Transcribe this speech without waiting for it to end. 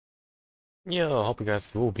Yeah, I hope you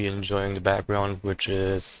guys will be enjoying the background, which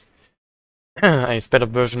is a sped up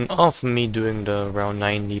version of me doing the round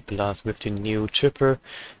 90 plus with the new chipper.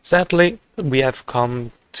 Sadly, we have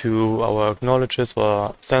come to our acknowledges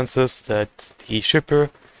or senses that the chipper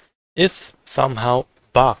is somehow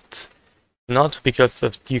bugged. Not because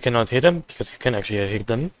of you cannot hit them, because you can actually hit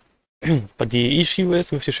them, but the issue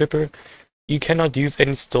is with the chipper, you cannot use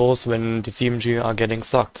any stores when the CMG are getting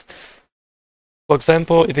sucked. For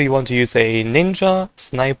example, if you want to use a ninja,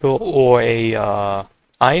 sniper, or a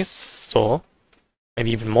ice store,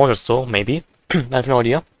 maybe even mortar store, maybe, I have no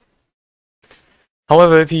idea.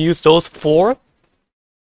 However, if you use those four,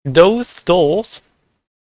 those stores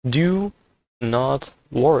do not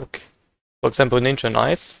work. For example, ninja and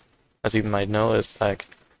ice, as you might know, is like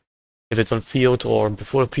if it's on field or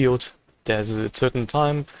before field, there's a certain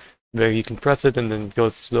time where you can press it and then it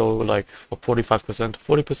goes slow, like 45% to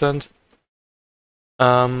 40%.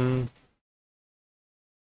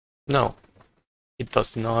 No, it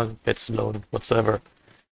does not get slowed whatsoever.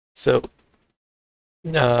 So,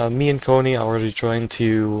 me and Coney are already trying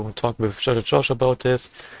to talk with Josh about this.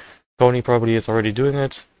 Coney probably is already doing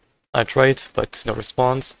it. I tried, but no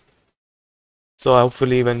response. So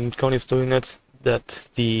hopefully when Coney's doing it, that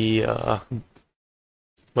the,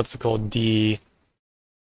 what's it called, the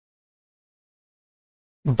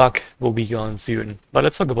bug will be gone soon. But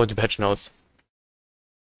let's talk about the patch notes.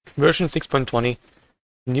 Version 6.20,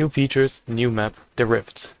 new features, new map, the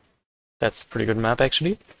Rift. That's a pretty good map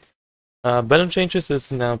actually. Balance changes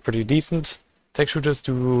is now pretty decent. Tech shooters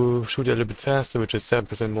do shoot a little bit faster, which is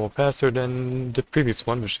 7% more faster than the previous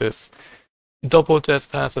one, which is doubled as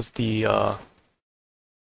fast as the,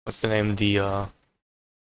 what's the name, the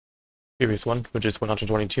previous one, which is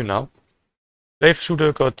 122 now. Glaive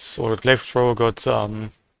shooter got, or glaive thrower got,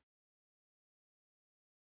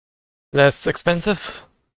 less expensive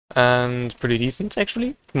and pretty decent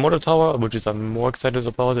actually. Mortar tower, which is I'm more excited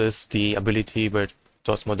about, is the ability where it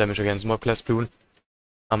does more damage against more class balloon.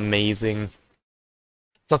 Amazing.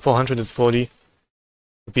 It's not 400, it's 40.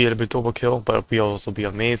 Would be a little bit overkill, but it will also be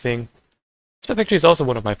amazing. This map actually is also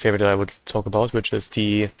one of my favorite that I would talk about, which is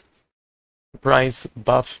the price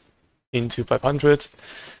buff into 500.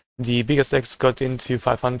 The biggest X got into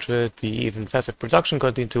 500, the even faster production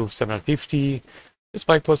got into 750, the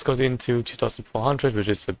spike post got into 2400, which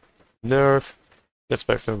is a nerf. The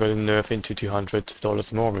spikes got a nerf into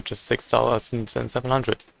 $200 more, which is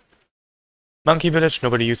 6700. Monkey Village,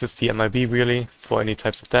 nobody uses the MIB really for any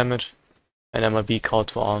types of damage. And MIB call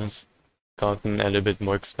to arms gotten a little bit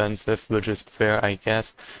more expensive, which is fair I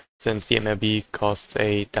guess, since the MIB costs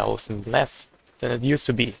 1,000 less than it used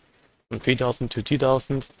to be. From 3,000 to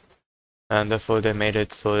 2,000. And therefore they made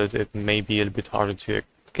it so that it may be a little bit harder to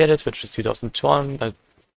get it, which is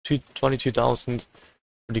 22,000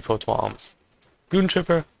 for the call to arms. Balloon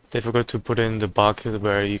Chipper, they forgot to put in the bug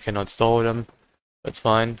where you cannot store them. That's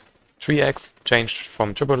fine. 3x changed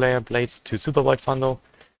from triple layer blades to super wide funnel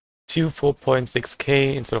to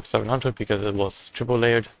 4.6k instead of 700 because it was triple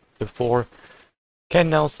layered before. Can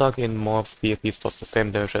now suck in mobs, BFB stores the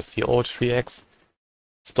same damage as the old 3x.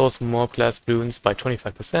 Stores more glass balloons by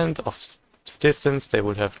 25% of distance they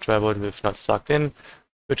would have traveled with not sucked in,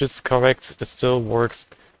 which is correct. It still works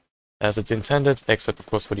as it's intended, except of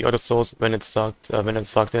course for the other stores when it's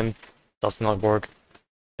sucked in, does not work.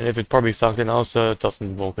 And if it probably sucked in also, it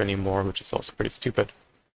doesn't work anymore, which is also pretty stupid.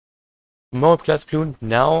 More glass balloon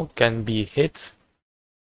now can be hit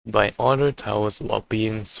by other towers while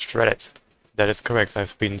being shredded. That is correct.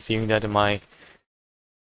 I've been seeing that in my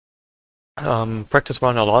practice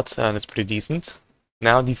run a lot, and it's pretty decent.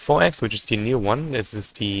 Now the 4X, which is the new one, this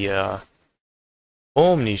is the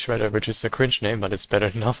Omni Shredder, which is a cringe name, but it's better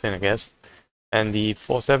than nothing, I guess. And the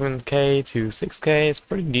 47k to 6k is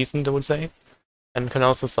pretty decent, I would say. And can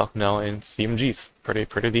also suck now in CMGs.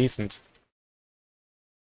 Pretty decent.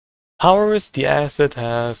 Powers, the asset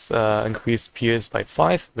has increased PS by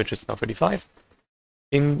 5, which is now 35.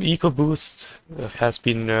 In Eco Boost has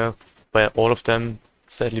been nerfed by all of them,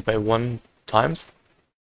 sadly by 1 times.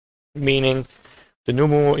 Meaning the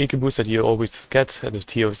normal Eco Boost that you always get at the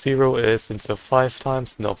TO0 is instead of 5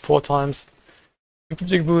 times, now 4 times.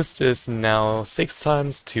 Improved Eco Boost is now 6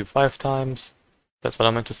 times to 5 times. That's what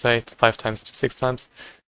I meant to say, 5 times to 6 times.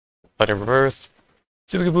 But in reversed.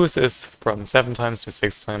 Super Eco Boost is from 7 times to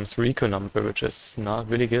 6 times Eco number, which is not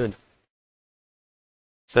really good.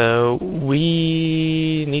 So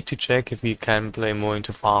we need to check if we can play more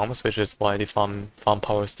into farms, which is why the farm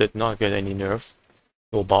powers did not get any nerfs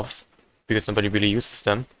or buffs, because nobody really uses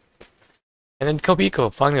them. And then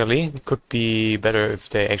Eco, finally, it could be better if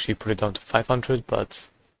they actually put it down to 500, but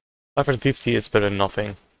 550 is better than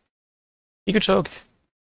nothing. Ego choke,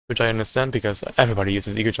 which I understand because everybody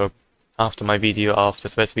uses ego choke. After my video, after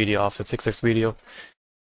Svet's video, after ZigZag's video,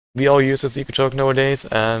 we all use this ego choke nowadays,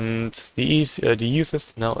 and the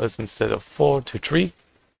uses now is instead of 4 to 3.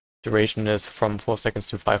 Duration is from 4 seconds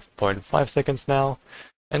to 5.5 seconds now,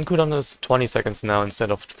 and cooldown is 20 seconds now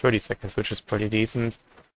instead of 30 seconds, which is pretty decent.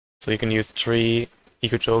 So you can use 3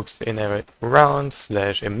 eco chokes in a round /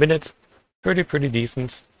 a minute. Pretty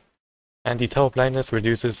decent. And the tower blindness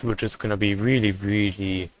reduces, which is gonna be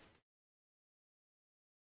really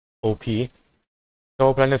OP.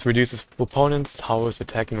 Tower blindness reduces opponents' tower's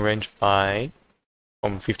attacking range by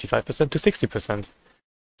from 55% to 60%.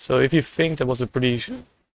 So if you think that was a pretty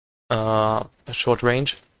short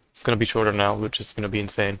range, it's gonna be shorter now, which is gonna be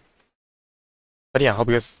insane. But yeah, hope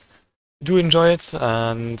you guys do enjoy it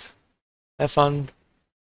and have fun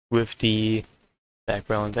with the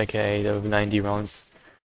background, aka the 90 rounds.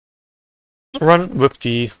 Run with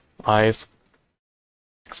the eyes,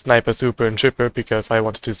 Sniper, Super, and Chipper because I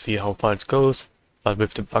wanted to see how far it goes, but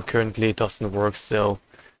with the bug currently it doesn't work still.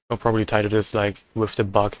 I'll probably title this like with the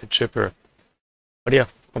Bugged Chipepr. But yeah,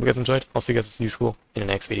 hope you guys enjoyed. I'll see you guys as usual in the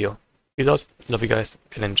next video. Peace out, love you guys,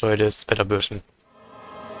 and enjoy this better version.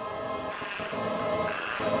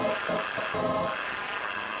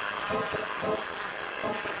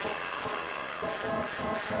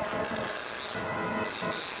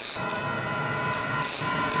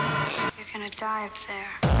 You're gonna die up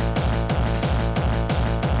there.